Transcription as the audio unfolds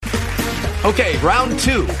Okay, round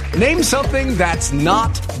two. Name something that's not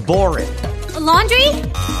boring. A laundry?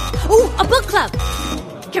 Ooh, a book club.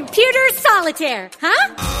 Computer solitaire,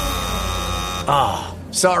 huh? Ah,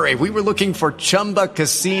 sorry, we were looking for Chumba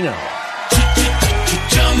Casino.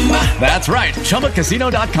 That's right,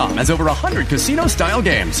 ChumbaCasino.com has over 100 casino-style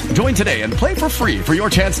games. Join today and play for free for your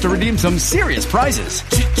chance to redeem some serious prizes.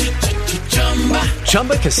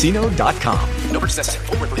 ChumbaCasino.com. No purchase necessary.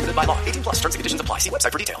 Void where prohibited by law. 18 plus. Terms and conditions apply. See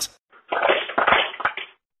website for details.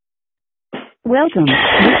 Welcome.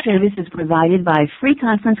 This service is provided by Free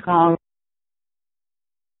Conference Call.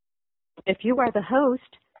 If you are the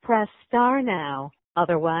host, press star now.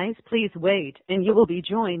 Otherwise, please wait, and you will be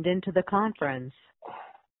joined into the conference.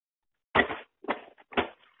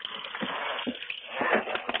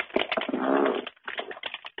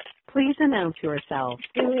 Please announce yourself.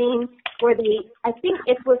 Doing for I think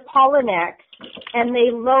it was Polynex, and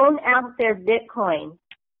they loan out their Bitcoin.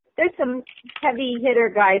 There's some heavy hitter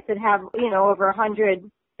guys that have, over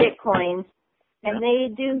 100 Bitcoins, and they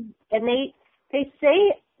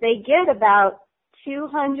say they get about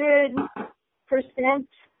 200%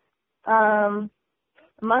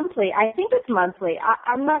 monthly. I think it's monthly.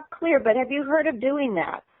 I'm not clear, but have you heard of doing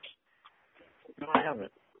that? No, I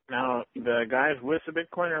haven't. Now, the guys with the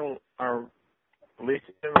Bitcoin are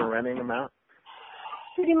leasing them or renting them out?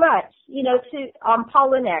 Pretty much, on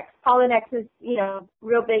Polynex. Polynex is,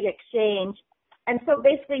 real big exchange. And so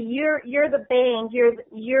basically you're the bank,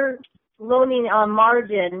 you're loaning on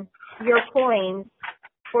margin your coins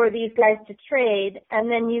for these guys to trade,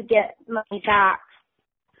 and then you get money back.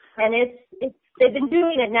 And they've been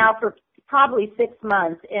doing it now for probably 6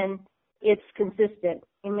 months, and it's consistent.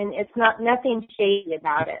 I mean, it's nothing shady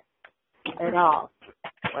about it at all.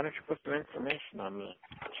 Why don't you put some information on the?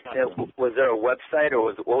 Yeah, was there a website,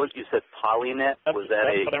 or you said Polynet?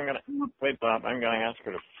 Wait, Bob. I'm going to ask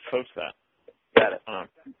her to post that. Got it.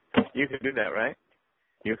 You can do that, right?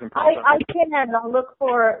 You can. I can. I'll look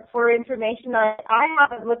for information on it. I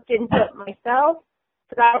haven't looked into it myself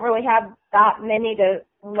because I don't really have that many to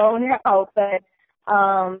loan out. But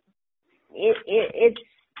it's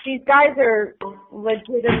these guys are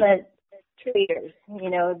legitimate traders.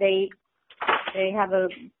 They have a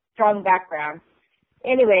strong background.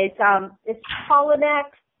 Anyways, it's Polynex,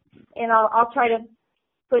 and I'll try to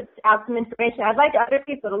put out some information. I'd like other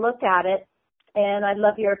people to look at it, and I'd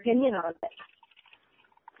love your opinion on it.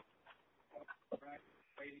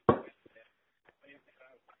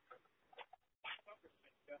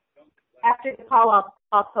 After the call,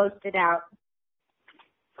 I'll post it out.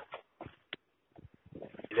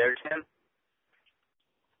 You there, Tim?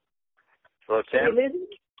 Hello, Tim?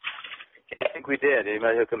 I think we did.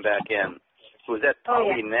 Anybody who come back in? Was that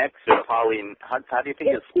Polynex or Poly? How do you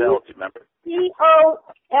think it's spelled? Do you remember?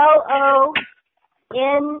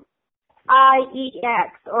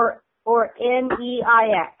 COLLONIEX or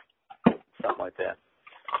NEIX. Something like that.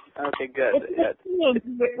 Okay, good. It's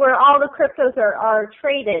where all the cryptos are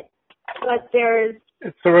traded, but there's.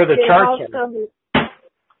 It's where the charts are.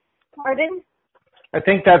 Pardon? I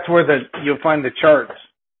think that's where you'll find the charts.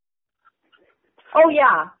 Oh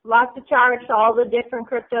yeah, lots of charts. All the different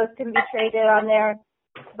cryptos can be traded on there,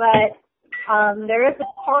 but there is a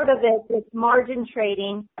part of it that's margin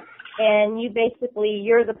trading, and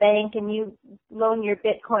you're the bank, and you loan your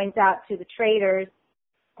Bitcoins out to the traders,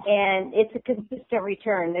 and it's a consistent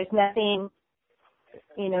return. There's nothing,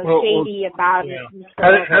 shady about it.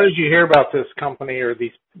 How did you hear about this company or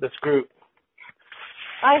this group?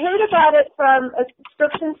 I heard about it from a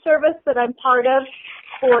subscription service that I'm part of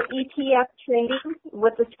for ETF trading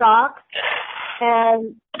with the stocks.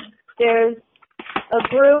 And there's a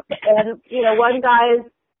group, and, one guy is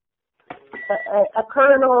a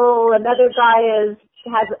colonel, another guy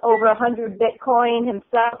has over 100 Bitcoin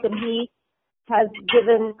himself, and he has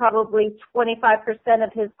given probably 25%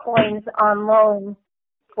 of his coins on loan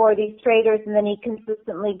for these traders, and then he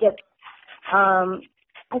consistently gets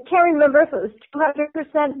I can't remember if it was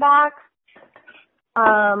 200% back,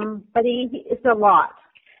 but it's a lot.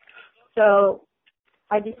 So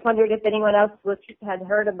I just wondered if anyone else had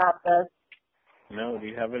heard about this. No, do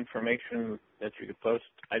you have information that you could post?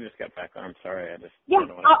 I just got back on. I'm sorry. After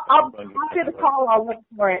the call, I'll look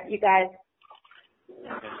for it, you guys.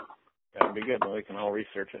 Okay. That would be good. Well, we can all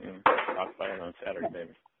research it and talk about it on Saturday,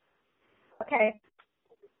 maybe. Okay.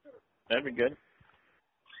 That'd be good.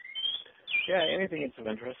 Yeah, anything that's of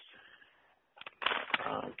interest.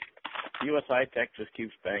 USI Tech just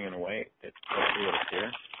keeps banging away. It's what it's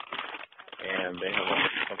here. And they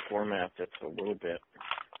have a format that's a little bit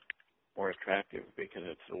more attractive because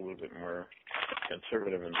it's a little bit more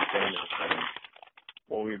conservative and standard than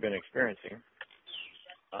what we've been experiencing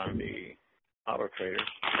on the auto traders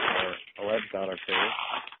or alleged auto traders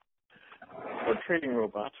or trading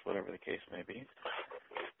robots, whatever the case may be.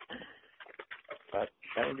 But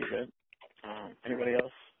that would be good. Anybody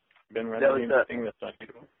else been reading anything that's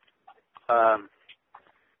unusual?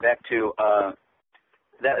 Back to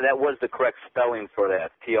that was the correct spelling for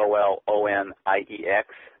that. POLONIEX.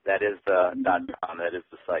 That is the .com. That is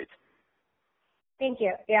the site. Thank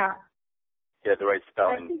you. Yeah. Yeah, the right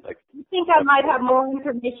spelling. I think I might have more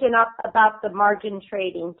information up about the margin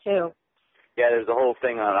trading too. Yeah, there's a whole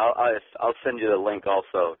thing on. I'll send you the link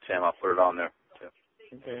also, Tim. I'll put it on there too.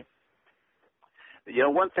 Okay. You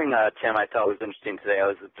know, one thing, Tim, I thought was interesting today. I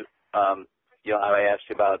was, I asked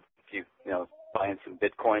you about if you buying some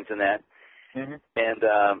bitcoins and that, and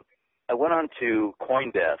I went on to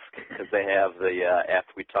CoinDesk because they have the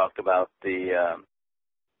after we talked about the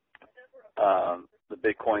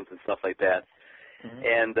bitcoins and stuff like that,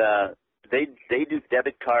 and they do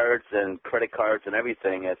debit cards and credit cards and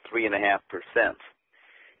everything at 3.5%.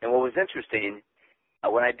 And what was interesting,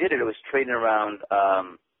 when I did it, it was trading around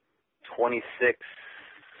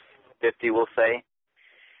 26.50, we'll say,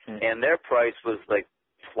 and their price was like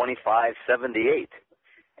 25.78,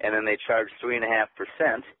 and then they charged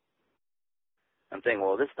 3.5%. I'm thinking,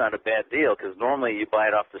 well, this is not a bad deal because normally you buy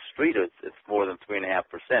it off the street, it's more than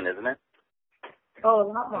 3.5%, isn't it? Oh, a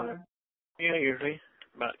lot more. Yeah, usually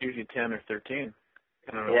 10 or 13.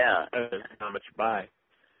 I don't know how much you buy.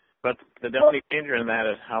 But the only danger in that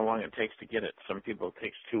is how long it takes to get it. Some people it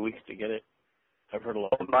takes 2 weeks to get it. I've heard a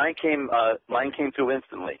lot. Mine came through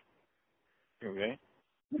instantly. Okay.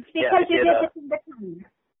 It's because you get the credit.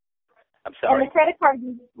 I'm sorry. And the credit card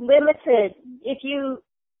is limited. If you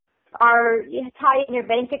are tying your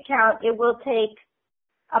bank account, it will take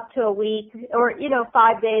up to a week, or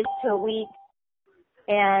 5 days to a week,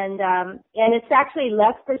 and it's actually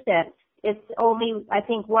less percent. It's only, I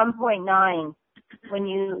think, 1.9 when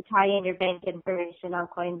you tie in your bank information on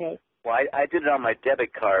Coinbase. Well, I did it on my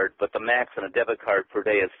debit card, but the max on a debit card per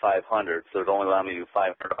day is $500, so it only allowed me to do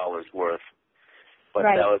 $500 worth. But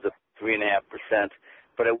that was a 3.5%.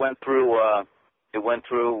 But it went through.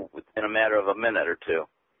 In a matter of a minute or two.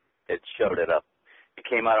 It showed it up. It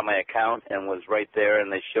came out of my account and was right there, and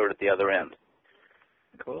they showed it at the other end.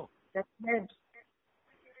 Cool. That's good.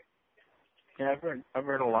 Yeah, I've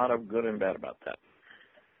heard a lot of good and bad about that.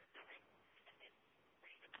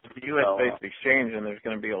 The U.S.-based exchange, and there's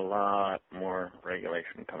going to be a lot more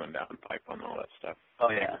regulation coming down the pipe on all that stuff. Oh,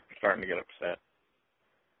 yeah. I'm starting to get upset.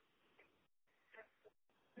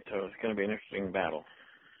 So it's going to be an interesting battle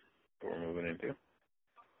that we're moving into.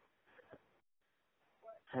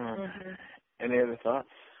 Any other thoughts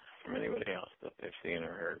from anybody else that they've seen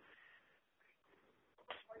or heard?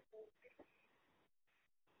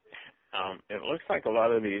 It looks like a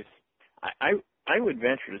lot of these, I would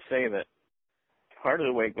venture to say that part of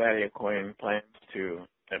the way Gladiacoin plans to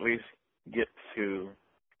at least get to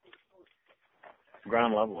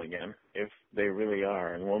ground level again, if they really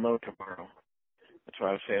are, and we'll know tomorrow. That's why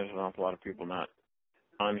I was saying there's an awful lot of people not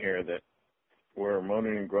on here that were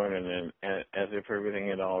moaning and groaning and as if everything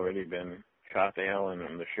had already been shot to hell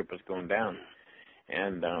and the ship was going down.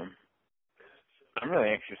 And I'm really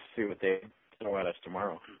anxious to see what they throw at us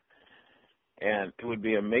tomorrow. And it would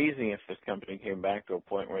be amazing if this company came back to a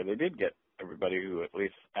point where they did get everybody who at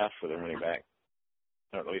least asked for their money back,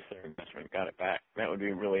 or at least their investment got it back. That would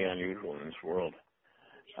be really unusual in this world.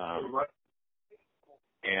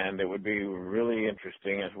 And it would be really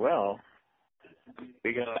interesting as well,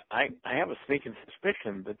 because I have a sneaking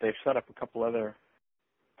suspicion that they've set up a couple other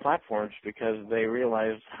platforms because they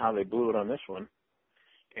realized how they blew it on this one,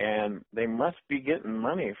 and they must be getting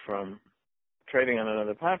money from trading on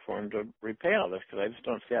another platform to repay all this, because I just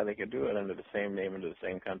don't see how they could do it under the same name, into the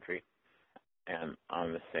same country, and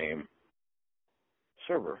on the same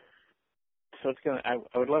server. So it's gonna. I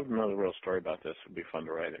would love to know the real story about this. It would be fun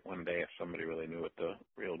to write it one day if somebody really knew what the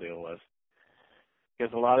real deal was.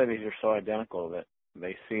 Because a lot of these are so identical that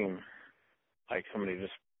they seem like somebody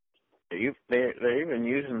just. They're even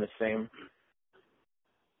using the same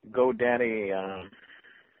GoDaddy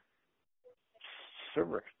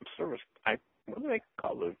server. What do they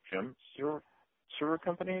call those, Jim? Server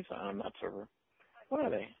companies? Not server. What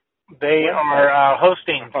are they? They are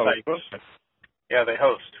hosting sites. Yeah, they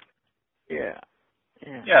host. Yeah,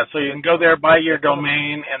 so you can go there, buy your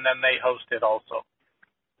domain, and then they host it also.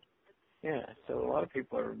 Yeah, so a lot of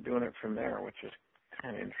people are doing it from there, which is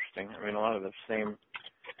kind of interesting. I mean, a lot of the same.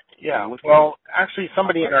 Yeah, well, actually,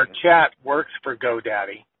 somebody in our chat works for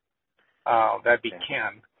GoDaddy. That'd be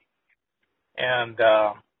Ken. And,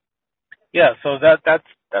 so that's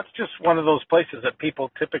that's just one of those places that people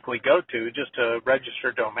typically go to just to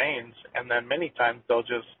register domains, and then many times they'll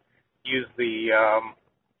just use the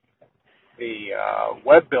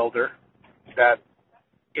web builder that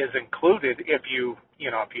is included if you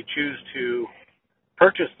choose to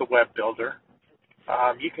purchase the web builder.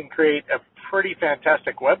 You can create a pretty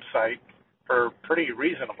fantastic website for pretty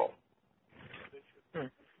reasonable.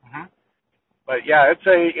 Mm-hmm. But yeah,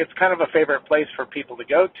 it's kind of a favorite place for people to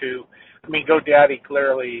go to. I mean, GoDaddy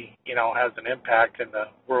clearly, has an impact in the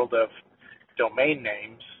world of domain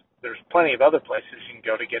names. There's plenty of other places you can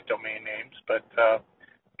go to get domain names, but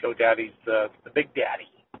GoDaddy's the big daddy.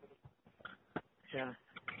 Yeah.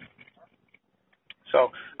 So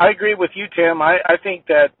I agree with you, Tim. I think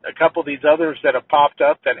that a couple of these others that have popped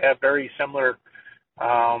up that have very similar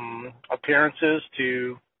appearances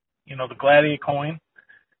to, the Gladiacoin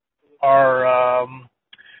are,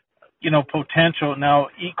 potential. Now,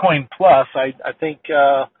 eCoin Plus, I think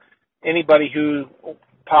anybody who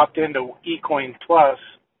popped into eCoin Plus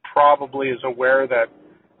probably is aware that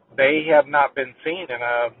they have not been seen in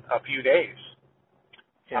a few days.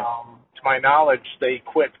 Yeah. To my knowledge, they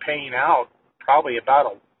quit paying out probably about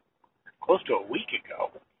close to a week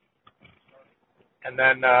ago. And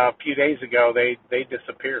then a few days ago, they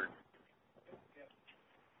disappeared.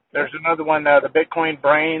 There's another one, the Bitcoin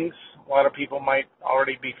Brains. A lot of people might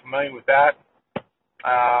already be familiar with that.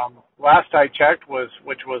 Last I checked,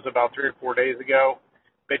 which was about 3 or 4 days ago,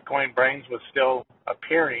 Bitcoin Brains was still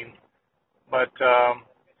appearing. But,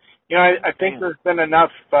 I think there's been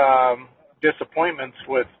enough disappointments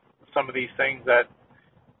with some of these things that,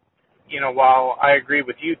 while I agree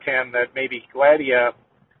with you, Tim, that maybe Gladia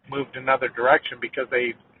moved another direction because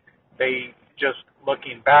they just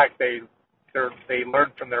looking back, they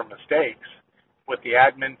learned from their mistakes with the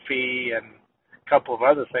admin fee and a couple of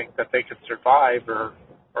other things that they could survive or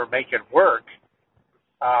make it work.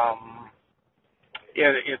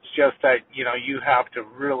 It's just that, you have to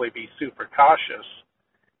really be super cautious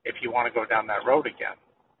if you want to go down that road again.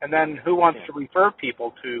 And then who wants to refer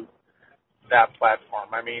people to that platform?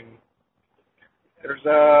 I mean, there's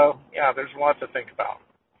a lot to think about.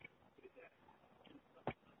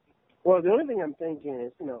 Well, the only thing I'm thinking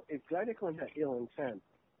is, if Gladiacoin had ill intent,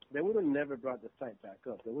 they would have never brought the site back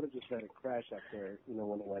up. They would have just let it crash after,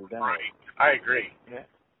 when it went down. Right. I agree. Yeah.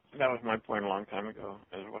 That was my point a long time ago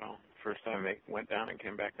as well. First time they went down and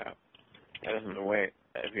came back up. That isn't the way,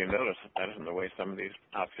 if you notice, that isn't the way some of these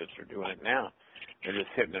outfits are doing it now. They're just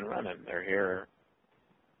hitting and running. They're here.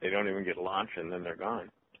 They don't even get launched, and then they're gone.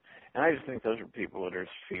 And I just think those are people that are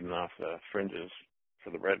feeding off the fringes for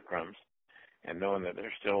the breadcrumbs and knowing that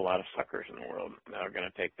there's still a lot of suckers in the world that are going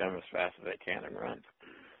to take them as fast as they can and run.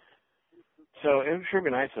 So it would sure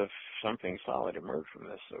be nice if something solid emerged from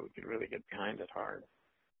this so we could really get behind it hard.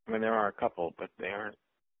 I mean, there are a couple, but they aren't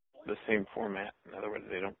the same format. In other words,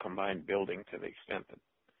 they don't combine building to the extent that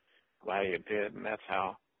Gladia did, and that's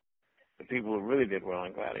how the people who really did well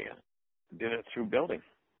in Gladia did it through building.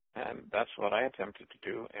 And that's what I attempted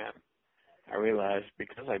to do, and I realized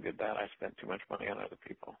because I did that, I spent too much money on other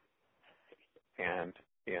people and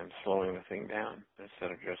in slowing the thing down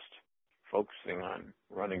instead of just focusing on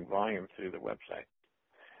running volume through the website,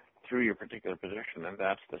 through your particular position. And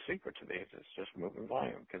that's the secret to these, is just moving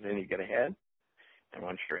volume, because then you get ahead, and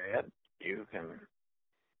once you're ahead, you can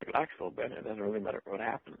relax a little bit. It doesn't really matter what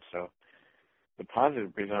happens. So the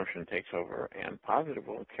positive presumption takes over, and positive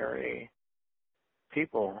will carry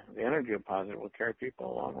people, the energy of positive will carry people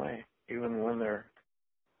a long way, even when they're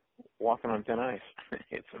walking on thin ice.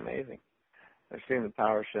 It's amazing. I've seen the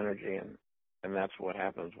power of synergy, and that's what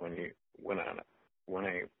happens when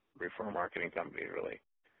a referral marketing company is really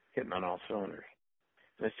hitting on all cylinders.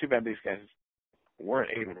 And it's too bad these guys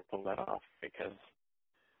weren't able to pull that off, because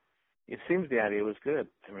it seems the idea was good.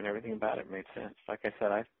 I mean, everything about it made sense. Like I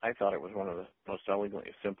said, I thought it was one of the most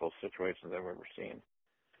elegantly simple situations I've ever seen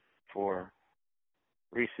for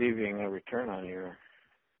receiving a return on your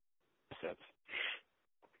assets.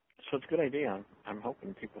 So it's a good idea. I'm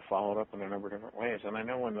hoping people follow it up in a number of different ways. And I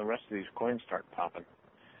know when the rest of these coins start popping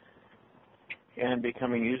and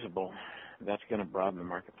becoming usable, that's going to broaden the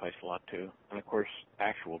marketplace a lot too. And of course,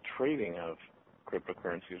 actual trading of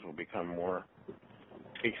cryptocurrencies will become more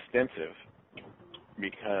extensive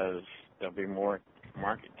because there'll be more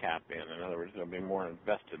market cap in. In other words, there'll be more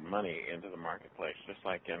invested money into the marketplace, just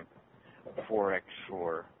like in Forex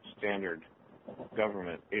or standard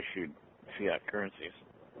government-issued fiat currencies,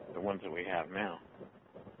 the ones that we have now.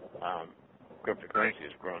 Cryptocurrency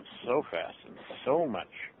has grown so fast and so much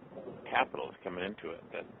capital is coming into it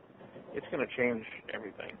that it's going to change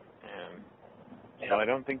everything. And so I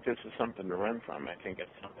don't think this is something to run from. I think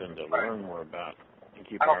it's something to learn more about to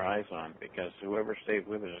keep our eyes on, because whoever stays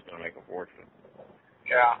with it is going to make a fortune.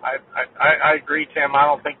 Yeah, I agree, Tim. I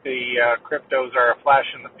don't think the cryptos are a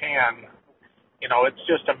flash in the pan. You know, it's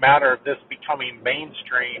just a matter of this becoming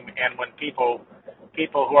mainstream, and when people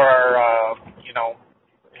who are, you know,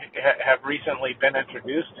 have recently been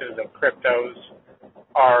introduced to the cryptos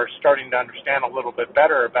are starting to understand a little bit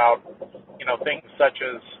better about, you know, things such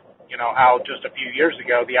as, you know, how just a few years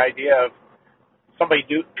ago the idea of somebody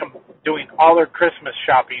doing all their Christmas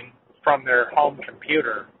shopping from their home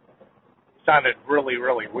computer sounded really,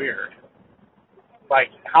 really weird. Like,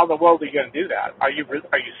 how in the world are you going to do that? Are you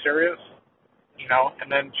serious? You know,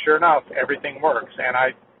 and then sure enough, everything works. And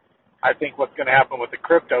I think what's going to happen with the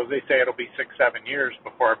cryptos, they say it'll be 6-7 years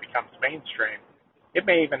before it becomes mainstream. It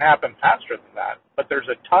may even happen faster than that. But there's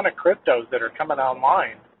a ton of cryptos that are coming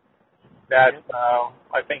online that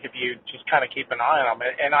I think if you just kind of keep an eye on them.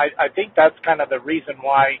 And I think that's kind of the reason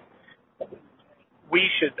why we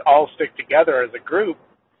should all stick together as a group,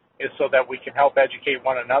 is so that we can help educate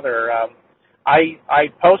one another. I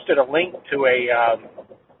posted a link to a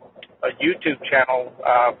YouTube channel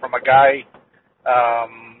from a guy.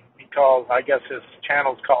 He calls, I guess his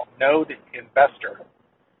channel's called Node Investor,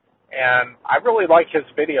 and I really like his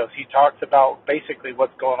videos. He talks about basically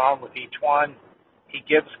what's going on with each one. He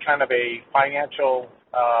gives kind of a financial,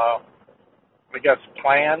 I guess,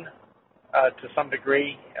 plan to some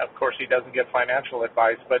degree. Of course, he doesn't give financial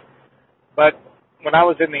advice, but when I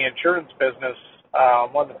was in the insurance business,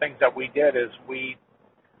 one of the things that we did is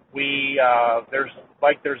there's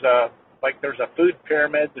a food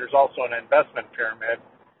pyramid. There's also an investment pyramid,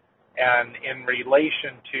 and in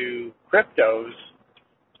relation to cryptos,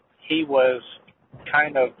 he was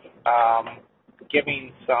kind of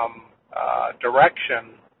giving some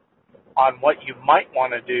direction on what you might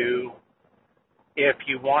want to do if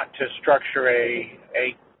you want to structure a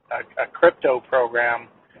crypto program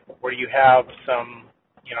where you have some,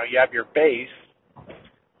 you know, you have your base,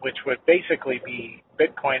 which would basically be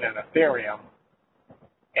Bitcoin and Ethereum.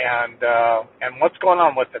 And what's going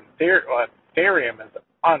on with Ethereum is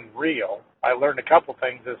unreal. I learned a couple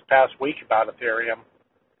things this past week about Ethereum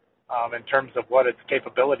in terms of what its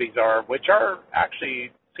capabilities are, which are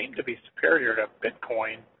actually seem to be superior to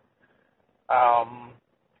Bitcoin.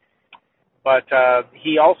 But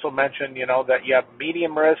he also mentioned, you know, that you have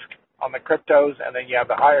medium risk on the cryptos, and then you have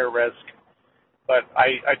the higher risk. But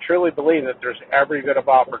I truly believe that there's every bit of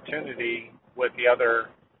opportunity with the other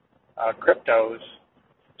cryptos.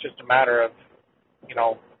 It's just a matter of, you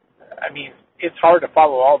know, I mean, it's hard to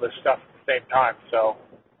follow all this stuff at the same time. So,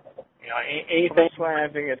 you know, anything. That's why I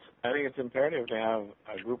think it's imperative to have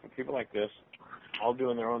a group of people like this all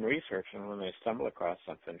doing their own research, and when they stumble across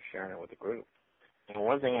something, sharing it with the group. And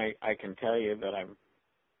one thing I can tell you that I'm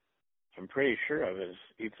pretty sure of is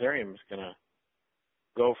Ethereum is going to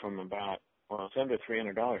go from about, well, it's under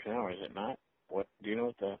 $300 an hour, is it not? What do you know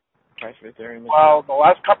what the price of Ethereum is? Well, the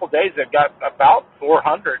last couple of days it got about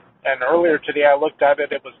 400, and earlier today I looked at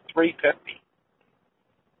it, it was 350.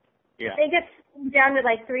 Yeah. I think it's down to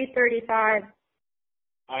like 335.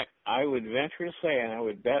 I would venture to say, and I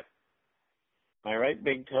would bet my right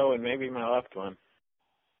big toe and maybe my left one,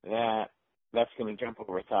 that's going to jump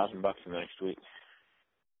over $1,000 in the next week.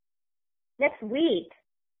 Next week?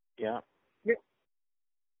 Yeah.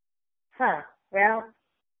 Huh. Well,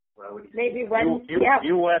 maybe one.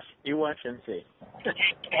 You watch and see.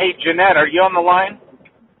 Hey, Jeanette, are you on the line?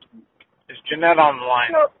 Is Jeanette on the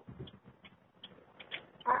line? So,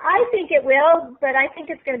 I think it will, but I think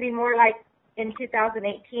it's going to be more like in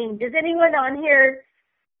 2018. Does anyone on here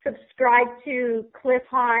subscribe to Cliff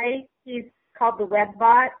High? He's called the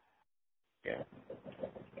Webbot. Yeah.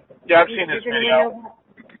 Yeah, I've seen his video.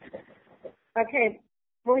 Okay.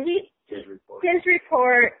 Well, his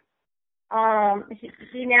report,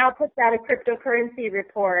 he now puts out a cryptocurrency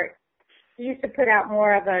report. He used to put out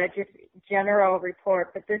more of a just general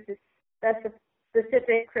report, but that's a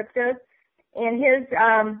specific cryptos. And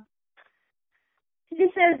he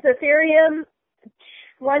says Ethereum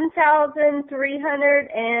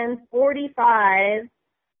 1,345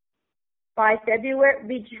 by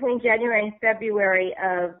between January and February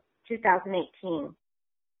of 2018.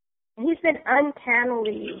 And he's been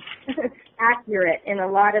uncannily accurate in a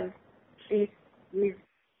lot of these you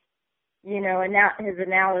know, his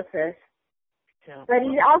analysis. Yeah. But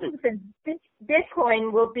he also said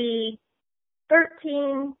Bitcoin will be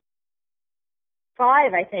 13.5,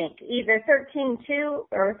 I think, either 13.2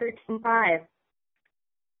 or 13.5.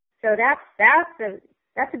 So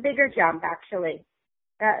that's a bigger jump, actually.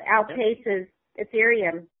 That outpaces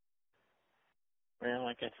Ethereum. Well,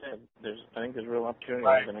 like I said, I think there's real opportunity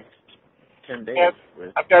right. over the next 10 days. Yeah,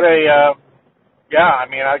 I've got a Yeah, I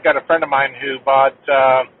mean, I got a friend of mine who bought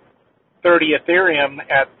 30 Ethereum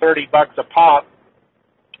at $30 a pop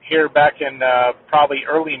here back in probably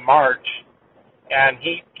early March, and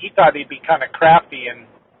he thought he'd be kind of crafty and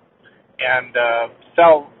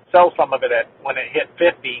sell some of it at when it hit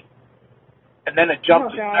 50, and then it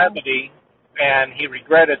jumped to 70, and he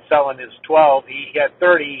regretted selling his 12. He had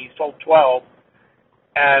 30, he sold 12,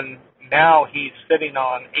 and now he's sitting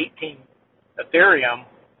on 18 Ethereum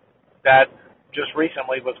that just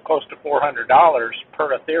recently was close to $400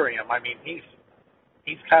 per Ethereum. I mean, he's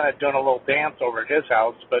kind of doing a little dance over at his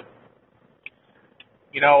house, but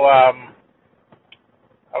you know, I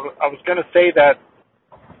was going to say that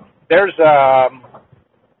there's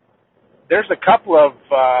a couple of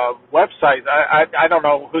websites. I don't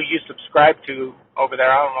know who you subscribe to over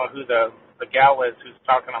there. I don't know who the gal is who's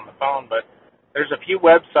talking on the phone, but there's a few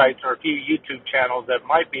websites or a few YouTube channels that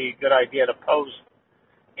might be a good idea to post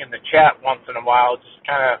in the chat once in a while, just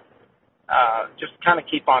kind of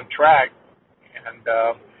keep on track. And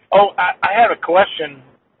I had a question.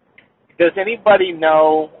 Does anybody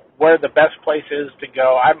know where the best place is to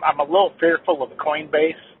go? I'm a little fearful of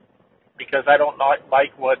Coinbase because I don't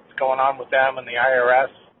like what's going on with them and the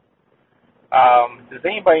IRS. Does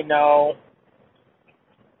anybody know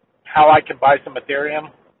how I can buy some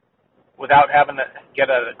Ethereum without having to get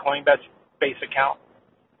a Coinbase account?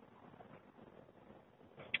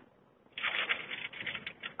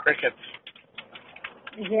 Crickets.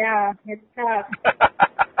 Yeah, it's tough.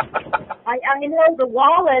 I know the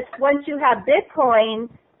wallets, once you have Bitcoin,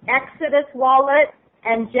 Exodus wallet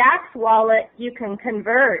and Jack's wallet, you can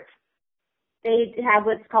convert. They have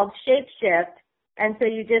what's called Shapeshift, and so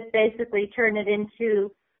you just basically turn it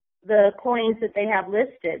into the coins that they have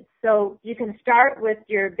listed. So you can start with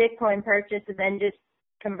your Bitcoin purchase and then just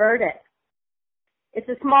convert it. It's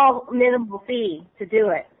a small minimal fee to do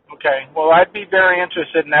it. Okay. Well, I'd be very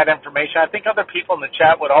interested in that information. I think other people in the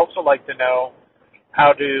chat would also like to know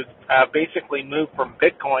how to basically move from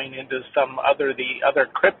Bitcoin into the other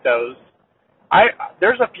cryptos.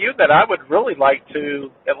 There's a few that I would really like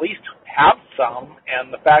to at least have some,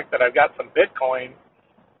 and the fact that I've got some Bitcoin,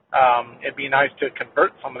 it'd be nice to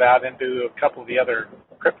convert some of that into a couple of the other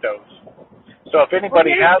cryptos. So if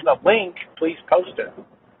anybody has a link, please post it.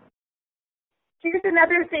 Here's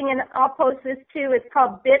another thing, and I'll post this too. It's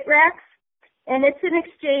called Bitrex, and it's an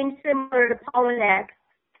exchange similar to Poloniex.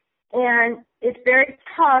 And it's very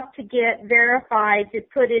tough to get verified to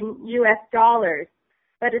put in U.S. dollars,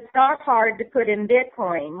 but it's not hard to put in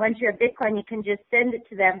Bitcoin. Once you have Bitcoin, you can just send it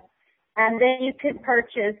to them, and then you can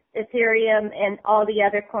purchase Ethereum and all the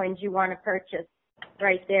other coins you want to purchase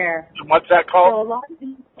right there. And what's that called? So a lot of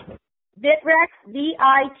these, Bitrex,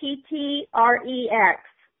 Bitrex.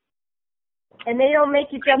 And they don't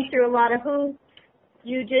make you jump through a lot of hoops.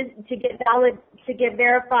 You just to get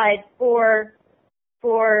verified for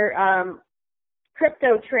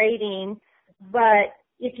crypto trading. But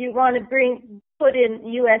if you want to put in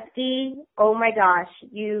USD, oh my gosh,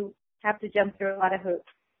 you have to jump through a lot of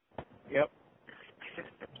hoops. Yep.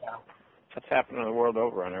 That's happening the world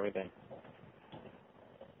over on everything.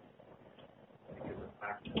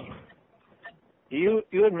 You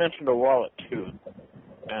had mentioned a wallet too,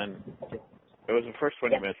 and it was the first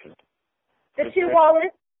one you mentioned. The two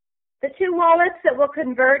wallets that will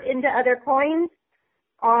convert into other coins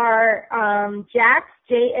are Jax,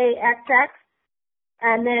 Jaxx,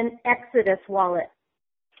 and then Exodus wallet.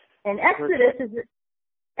 And Exodus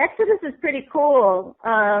is pretty cool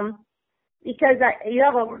because you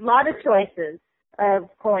have a lot of choices of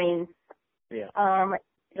coins. Yeah.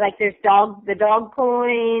 Like there's the dog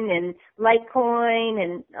coin and Litecoin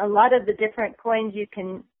and a lot of the different coins you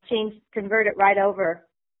can convert it right over.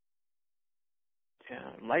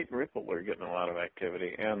 Yeah, Light and Ripple are getting a lot of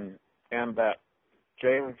activity, and that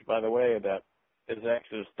James, by the way, that is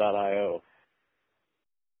Exodus.io.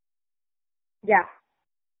 Yeah.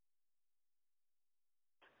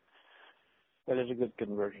 That is a good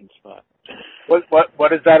conversion spot.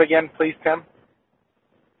 What is that again, please, Tim?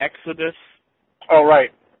 Exodus. Oh,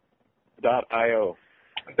 right. .io.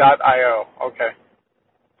 .io. Okay.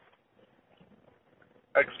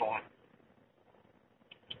 Excellent.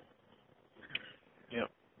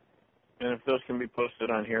 Yep. And if those can be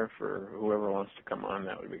posted on here for whoever wants to come on,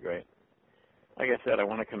 that would be great. Like I said, I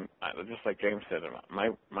want to just like James said,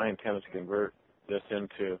 my intent is to convert this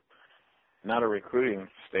into not a recruiting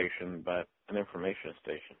station, but an information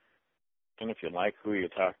station. And if you like who you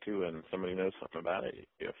talk to and somebody knows something about it,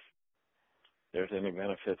 if there's any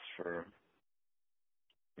benefits for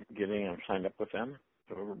getting them signed up with them,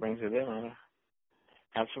 whoever brings it in, I'll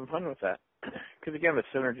have some fun with that. Because, again, the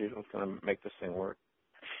synergy is what's going to make this thing work.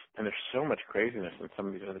 And there's so much craziness in some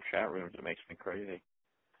of these other chat rooms. It makes me crazy.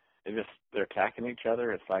 They're attacking each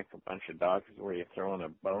other. It's like a bunch of dogs where you throw in a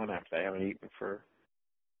bone after they haven't eaten for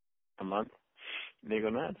a month. And they go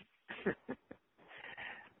nuts.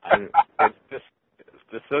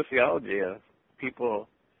 The sociology of people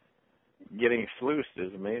getting sluiced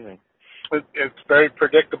is amazing. It's very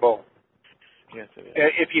predictable. Yes, it is.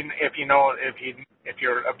 If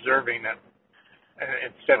you're observing it,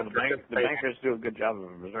 instead of the bankers do a good job of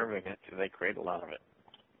observing it because they create a lot of it.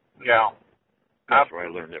 Yeah. That's where I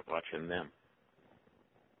learned it, watching them.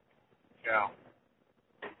 Yeah.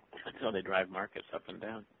 That's how they drive markets up and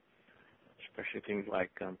down, especially things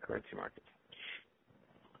like currency markets.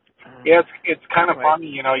 Yeah, it's kind of funny,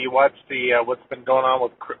 you watch what's been going on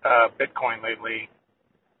with Bitcoin lately.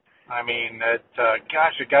 I mean, it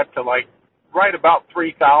got to like right about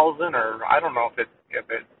 3,000, or I don't know if it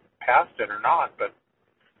passed it or not, but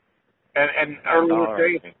and earlier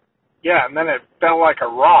days, yeah, and then it fell like a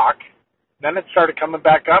rock. Then it started coming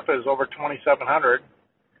back up as over 2,700,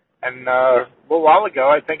 and a little while ago,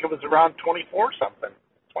 I think it was around 24 something,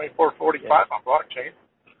 24.45 on blockchain.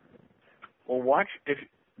 Well,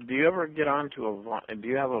 do you ever get onto do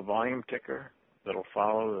you have a volume ticker that'll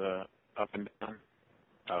follow the up and down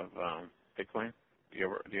of Bitcoin? Do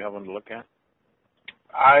you have one to look at?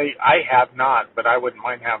 I have not, but I wouldn't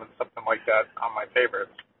mind having something like that on my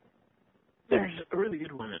favorites. There's a really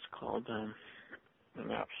good one. It's called an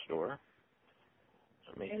App Store.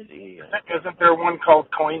 Let me see. Isn't there one called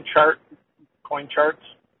Coin Charts? I'm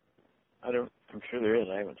sure there is.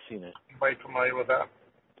 I haven't seen it. Anybody familiar with that?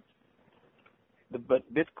 But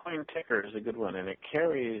Bitcoin ticker is a good one, and it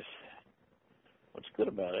carries. What's good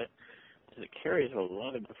about it is it carries a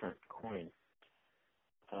lot of different coins,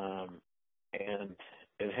 and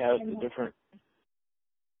it has the different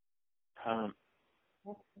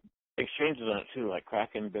exchanges on it too, like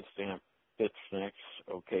Kraken, Bitstamp, Bitsnix,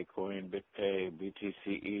 OKCoin, BitPay,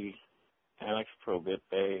 BTCE, Annex Pro,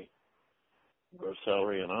 BitPay,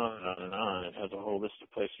 GrowCelery, and on and on and on. It has a whole list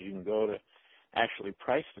of places you can go to actually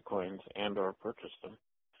price the coins and or purchase them.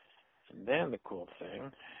 And then the cool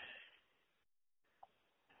thing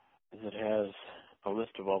is it has a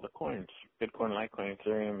list of all the coins: Bitcoin, Litecoin,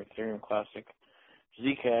 Ethereum, Ethereum Classic,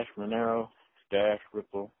 Zcash, Monero, Dash,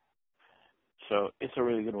 Ripple. So it's a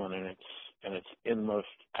really good one, and it's in most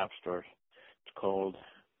app stores. It's called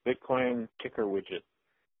Bitcoin Ticker Widget.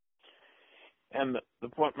 And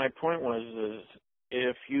my point was is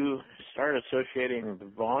if you start associating the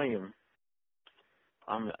volume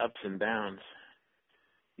on the ups and downs,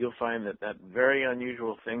 you'll find that very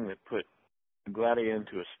unusual thing that put Gladiacoin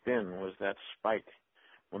into a spin was that spike.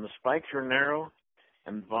 When the spikes are narrow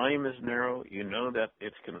and the volume is narrow, you know that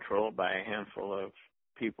it's controlled by a handful of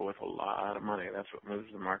people with a lot of money. That's what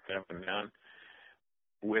moves the market up and down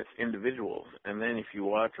with individuals. And then if you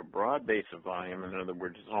watch a broad base of volume, in other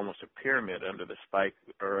words, it's almost a pyramid under the spike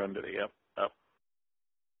or under the up,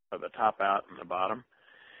 or the top out and the bottom,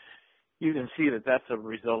 you can see that that's a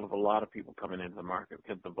result of a lot of people coming into the market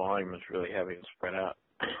because the volume is really heavy and spread out.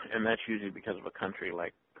 And that's usually because of a country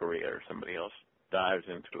like Korea or somebody else dives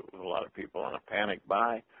into it with a lot of people on a panic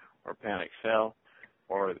buy or panic sell,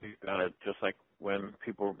 or they've got it just like when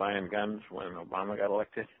people were buying guns when Obama got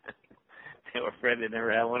elected. They were afraid they'd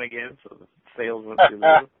never have one again, so the sales went through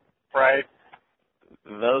the roof. Right.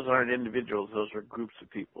 Those aren't individuals. Those are groups of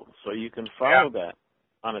people. So you can follow that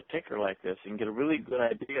on a ticker like this and get a really good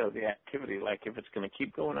idea of the activity, like if it's going to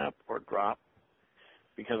keep going up or drop,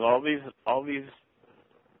 because all these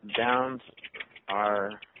downs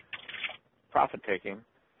are profit-taking,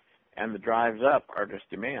 and the drives up are just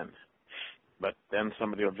demand. But then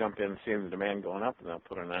somebody will jump in and see the demand going up, and they'll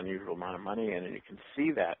put an unusual amount of money in, and you can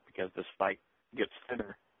see that because the spike gets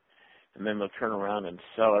thinner, and then they'll turn around and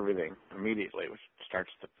sell everything immediately, which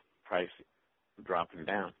starts the price dropping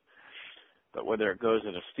down. But whether it goes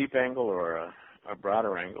at a steep angle or a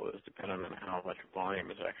broader angle is dependent on how much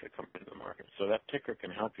volume is actually coming into the market. So that ticker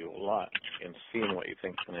can help you a lot in seeing what you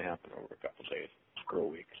think is going to happen over a couple of days or a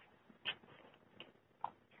week.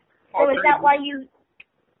 So is that why you,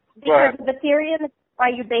 because of Ethereum, why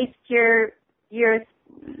you based your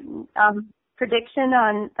prediction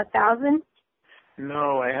on 1,000?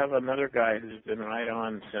 No, I have another guy who's been right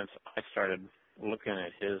on since I started looking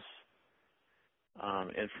at his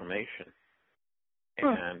information.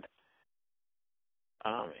 And,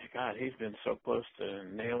 God, he's been so close to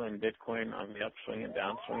nailing Bitcoin on the upswing and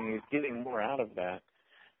downswing. He's getting more out of that.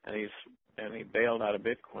 And he bailed out of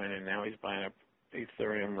Bitcoin, and now he's buying up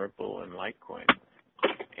Ethereum, Ripple, and Litecoin.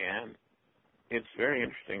 And it's very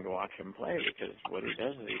interesting to watch him play because what he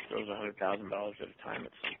does is he throws $100,000 at a time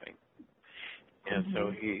at something. And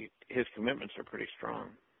so his commitments are pretty strong.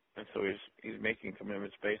 And so he's making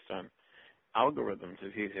commitments based on algorithms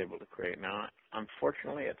that he's able to create. Now,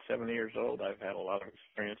 unfortunately, at 70 years old, I've had a lot of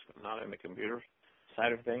experience, but not in the computer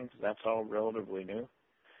side of things. That's all relatively new.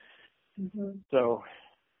 So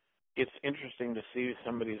it's interesting to see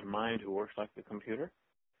somebody's mind who works like the computer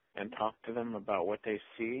and talk to them about what they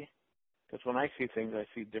see. Because when I see things, I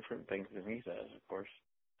see different things than he does, of course.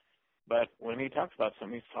 But when he talks about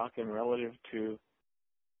something, he's talking relative to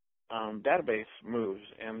database moves.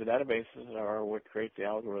 And the databases are what create the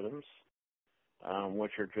algorithms,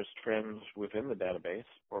 which are just trends within the database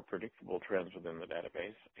or predictable trends within the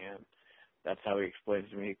database. And that's how he explains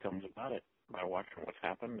to me he comes about it, by watching what's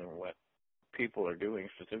happened and what people are doing,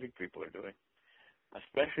 specific people are doing.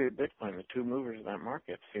 Especially Bitcoin, the two movers in that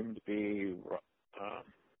market seem to be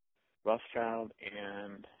Rothschild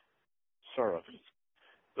and Soros.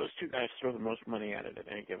 Those two guys throw the most money at it at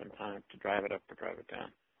any given time to drive it up or drive it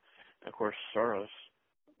down. Of course, Soros,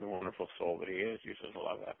 the wonderful soul that he is, uses a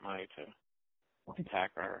lot of that money to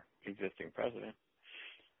attack our existing president,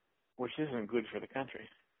 which isn't good for the country.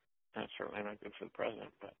 That's certainly not good for the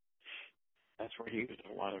president, but that's where he uses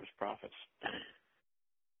a lot of his profits.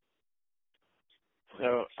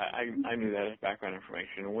 So I knew that as background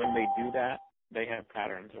information. When they do that, they have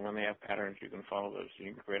patterns, and when they have patterns, you can follow those.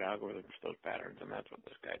 You can create algorithms for those patterns, and that's what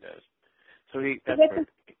this guy does. So the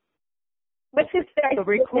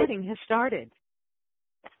recording has started.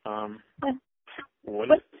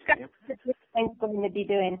 What's Bitcoin going to be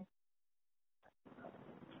doing?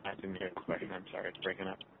 I didn't hear the question. I'm sorry, it's breaking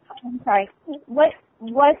up. I'm sorry. What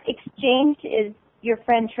exchange is your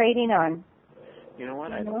friend trading on? You know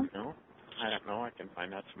what? I don't know. I can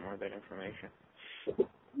find out some more of that information.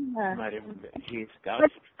 He's got a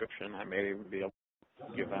subscription. I may even be able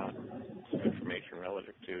to give out some information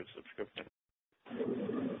relative to subscription.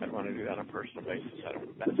 I'd want to do that on a personal basis.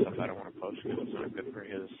 That stuff I don't want to post because it's not good for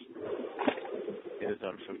his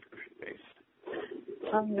subscription base.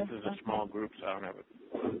 This is a small group, so I don't have it.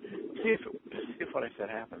 See if what I said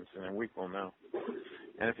happens, and then we will know.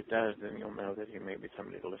 And if it does, then you'll know that he may be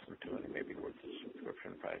somebody to listen to, and it may be worth the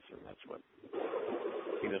subscription price, and that's what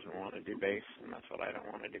he doesn't want to debase, and that's what I don't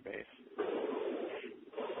want to debase.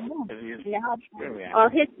 I'll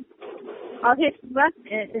hit you up.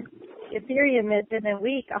 Ethereum is in a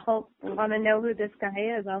week. I want to know who this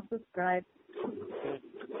guy is. I'll subscribe.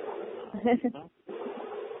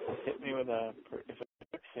 Hit me with a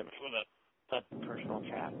personal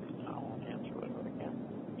chat. I'll answer whatever I can.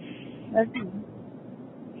 Okay.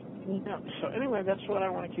 Yeah, so anyway, that's what I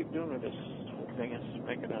want to keep doing with this whole thing, is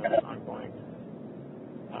make it an ongoing,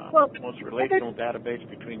 most relational database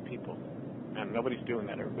between people. And nobody's doing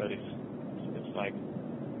that. It's like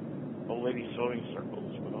old lady sewing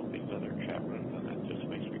circles with all these other chat rooms, and that just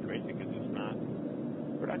makes me crazy because it's not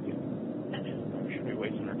productive. We should be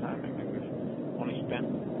wasting our time. I mean, we've only spent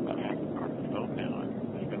about half an hour on the phone now,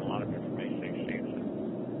 and there's been a lot of information exchange,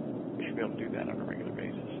 and we should be able to do that on a regular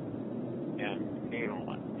basis and gain a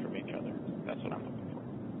lot from each other. That's what I'm looking for.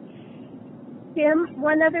 Tim,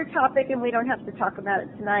 one other topic, and we don't have to talk about it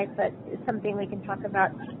tonight, but it's something we can talk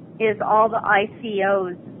about, is all the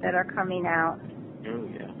ICOs that are coming out. Oh,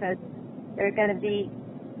 yeah. Because there are going to be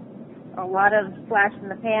a lot of flash in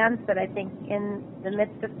the pans, but I think in the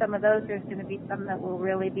midst of some of those, there's going to be some that will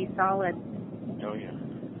really be solid. Oh, yeah.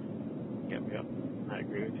 Yep. I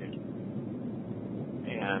agree with you.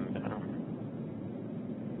 And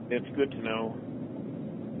it's good to know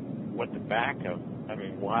what the back of,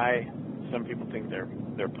 why some people think they're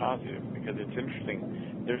positive, because it's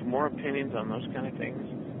interesting. There's more opinions on those kind of things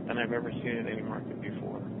than I've ever seen in any market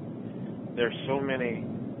before. There's so many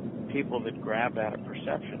people that grab at a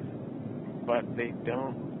perception, but they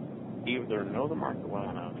don't either know the market well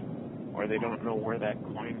enough, or they don't know where that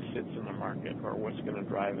coin sits in the market or what's going to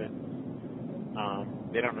drive it.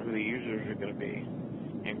 They don't know who the users are going to be.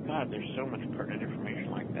 And God, there's so much pertinent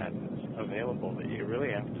information like that that's available that you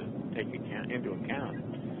really have to take into account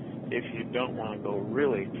if you don't want to go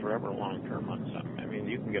really forever long-term on something.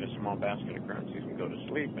 You can get a small basket of currencies and go to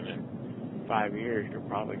sleep, and in 5 years you're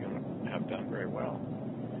probably going to have done very well.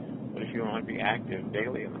 But if you want to be active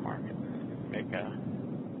daily in the market, make a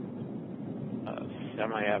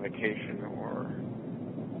semi-avocation or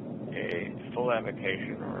a full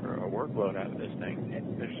avocation or a workload out of this thing,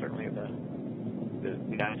 there's certainly the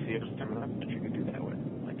ICOs coming up that you can do that with.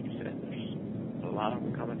 Like you said, there's a lot of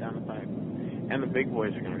them coming down the pipe. And the big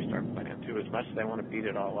boys are going to start playing too. As much as they want to beat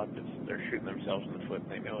it all up, they're shooting themselves in the foot,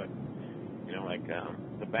 and they know it. Like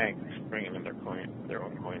the banks bringing in their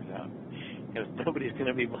own coins out. Because nobody's going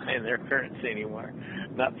to be buying their currency anymore.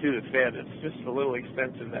 Not through the Fed. It's just a little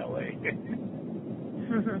expensive that way.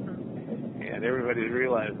 And everybody's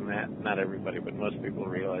realizing that. Not everybody, but most people are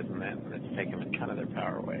realizing that, and it's taking a ton of their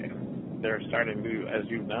power away. And they're starting to, as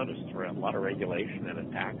you've noticed, for a lot of regulation and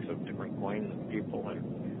attacks of different coins and people, and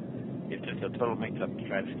it's just a total mix-up to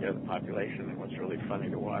try to scare the population. And what's really funny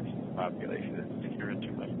to watch is the population isn't scared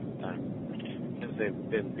too much of the time. Because they've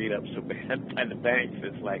been beat up so bad by the banks,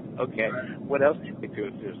 it's like, okay, what else can we do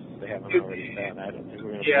if they haven't already done? I don't think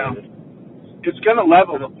we're going to play this. It's going to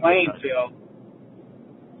level the playing field.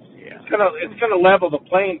 Yeah. It's going to level the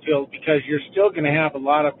playing field because you're still going to have a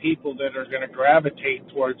lot of people that are going to gravitate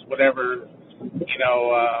towards whatever,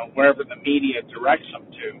 wherever the media directs them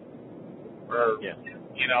to. Or,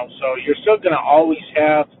 so you're still going to always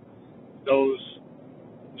have those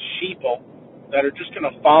sheeple that are just going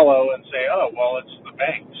to follow and say, oh, well, it's the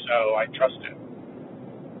bank, so I trust it.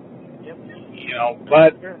 Yep.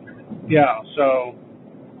 But, so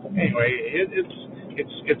anyway,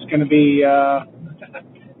 it's going to be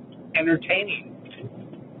entertaining.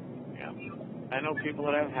 Yeah. I know people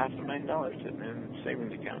that have $500,000 sitting in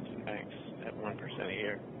savings accounts in banks at 1% a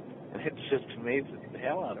year. And it just amazes the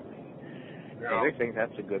hell out of me. Yeah. They think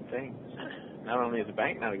that's a good thing. Not only is the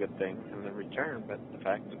bank not a good thing in the return, but the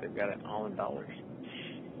fact that they've got it all in dollars.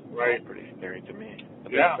 Right. That's pretty scary to me. The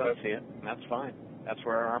banks don't see it, and that's fine. That's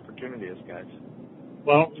where our opportunity is, guys.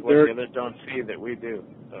 Well, it's what the others don't see that we do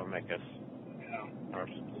that'll make us.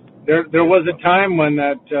 There was a time when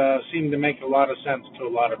that seemed to make a lot of sense to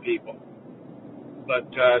a lot of people, but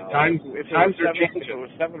times are changing. If it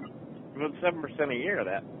was 7% a year,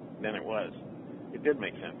 then it was. It did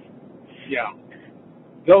make sense. Yeah,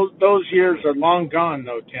 those years are long gone,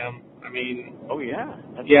 though, Tim. I mean. Oh yeah.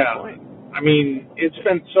 That's the point. I mean, it's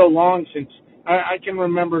been so long since I can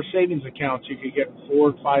remember savings accounts. You could get 4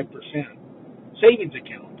 or 5% savings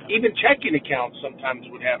accounts. Even checking accounts sometimes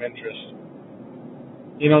would have interest.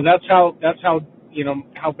 That's how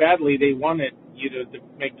how badly they wanted you to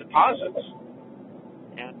make deposits.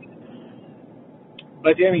 Yeah.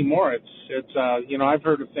 But anymore, it's I've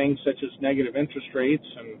heard of things such as negative interest rates,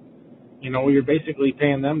 and you're basically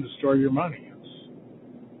paying them to store your money. It's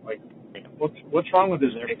like, what's wrong with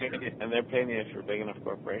this? And they're paying you if you're a big enough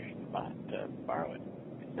corporation to borrow it.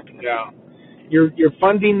 Yeah, you're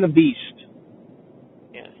funding the beast.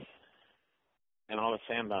 Yes. And all the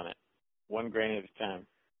sand on it, one grain at a time.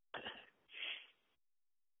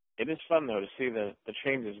 It is fun, though, to see the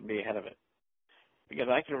changes and be ahead of it. Because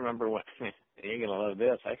I can remember when, you're going to love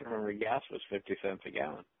this, I can remember gas was 50 cents a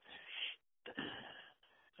gallon.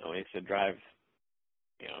 So we used to drive,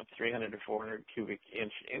 300 to 400 cubic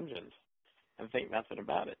inch engines and think nothing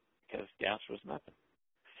about it because gas was nothing.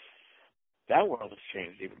 That world has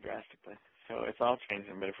changed even drastically. So it's all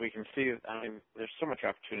changing. But if we can see, there's so much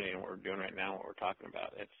opportunity in what we're doing right now, what we're talking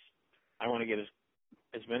about. I want to get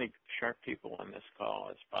as many sharp people on this call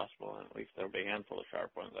as possible, and at least there'll be a handful of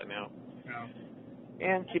sharp ones, I know. Yeah.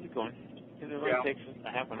 And keep it going. Because it only takes us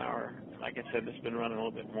a half an hour. Like I said, this has been running a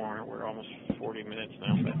little bit more. We're almost 40 minutes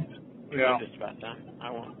now, but we're just about done. I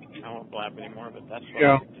won't blab anymore, but that's what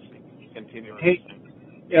I like to see. Continue.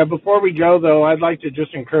 Yeah, before we go, though, I'd like to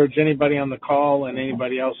just encourage anybody on the call and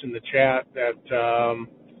anybody else in the chat that,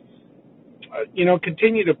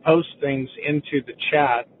 continue to post things into the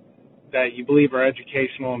chat that you believe are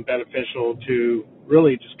educational and beneficial to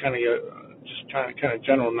really just kind of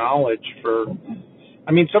general knowledge for.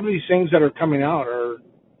 Some of these things that are coming out are,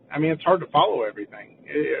 it's hard to follow everything.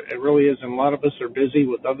 It really is, and a lot of us are busy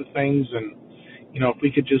with other things, and if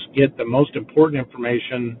we could just get the most important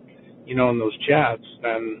information, in those chats,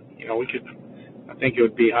 then we could. I think it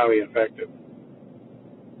would be highly effective.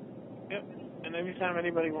 Yep. And anytime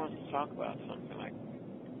anybody wants to talk about something like,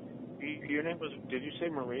 your name was? Did you say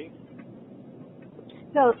Marie?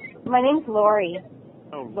 No, my name's Lori.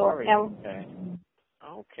 Oh, Lori. Okay.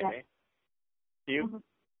 Okay. You?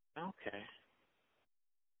 Mm-hmm. Okay.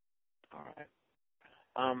 All right.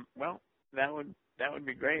 Well, that would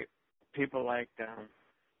be great. People like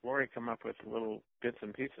Lori come up with little bits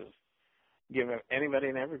and pieces. Give anybody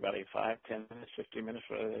and everybody 5, 10 minutes, 15 minutes,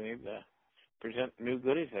 whatever they need to present new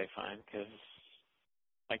goodies they find. Because,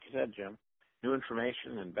 like you said, Jim, new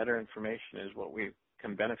information and better information is what we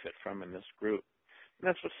can benefit from in this group. And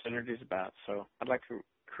that's what Synergy is about. So I'd like to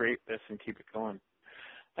create this and keep it going.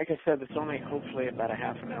 Like I said, it's only hopefully about a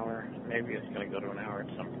half an hour. Maybe it's going to go to an hour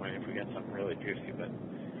at some point if we get something really juicy. But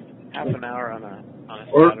half an hour on a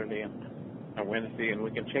Saturday and a Wednesday, and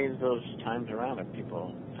we can change those times around if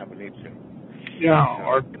people have a need to.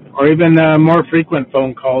 Yeah, or even more frequent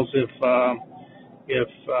phone calls if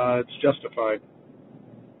it's justified.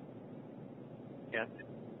 Yeah,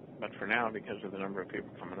 but for now, because of the number of people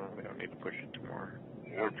coming on, we don't need to push it to more.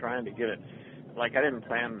 We're trying to get it. like I didn't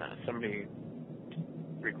plan somebody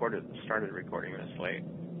started recording this late,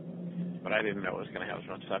 but I didn't know it was going to have as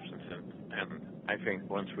much substance and I think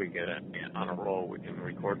once we get on a roll, we can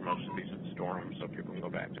record most of these and store them so people can go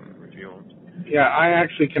back and review them. Yeah, I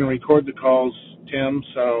actually can record the calls, Tim,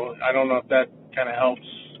 so I don't know if that kind of helps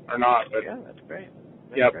or not. But yeah, that's great.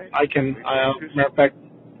 Great. I can, matter of fact,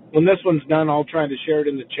 when this one's done, I'll try to share it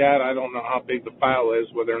in the chat. I don't know how big the file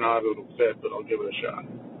is, whether or not it'll fit, but I'll give it a shot.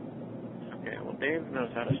 Okay, well, Dave knows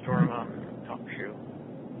how to store them on TalkShoe.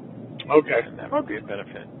 Okay. And that would be a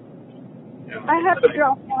benefit. Yeah. I have to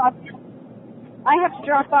drop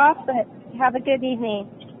off, but have a good evening.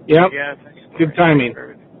 Yep. Yeah, good timing.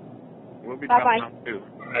 We'll be Bye-bye. dropping off too.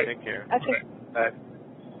 Right. Take care. Okay. Bye.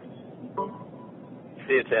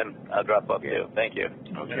 See you, Tim. I'll drop off too. Thank you.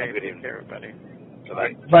 Okay. Good evening, everybody.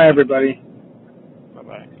 Bye. Bye, everybody.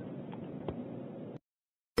 Bye-bye.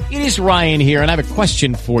 It is Ryan here, and I have a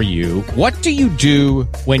question for you. What do you do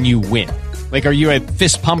when you win? Like, are you a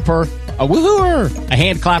fist pumper, a woohooer, a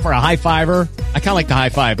hand clapper, a high fiver? I kind of like the high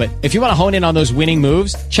five, but if you want to hone in on those winning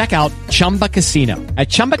moves, check out Chumba Casino. At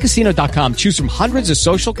ChumbaCasino.com, choose from hundreds of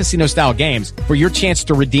social casino-style games for your chance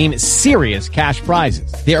to redeem serious cash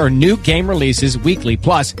prizes. There are new game releases weekly,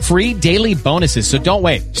 plus free daily bonuses, so don't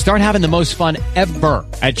wait. Start having the most fun ever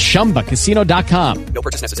at ChumbaCasino.com. No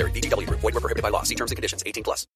purchase necessary. VGW Group. Void where prohibited by law. See terms and conditions. 18+.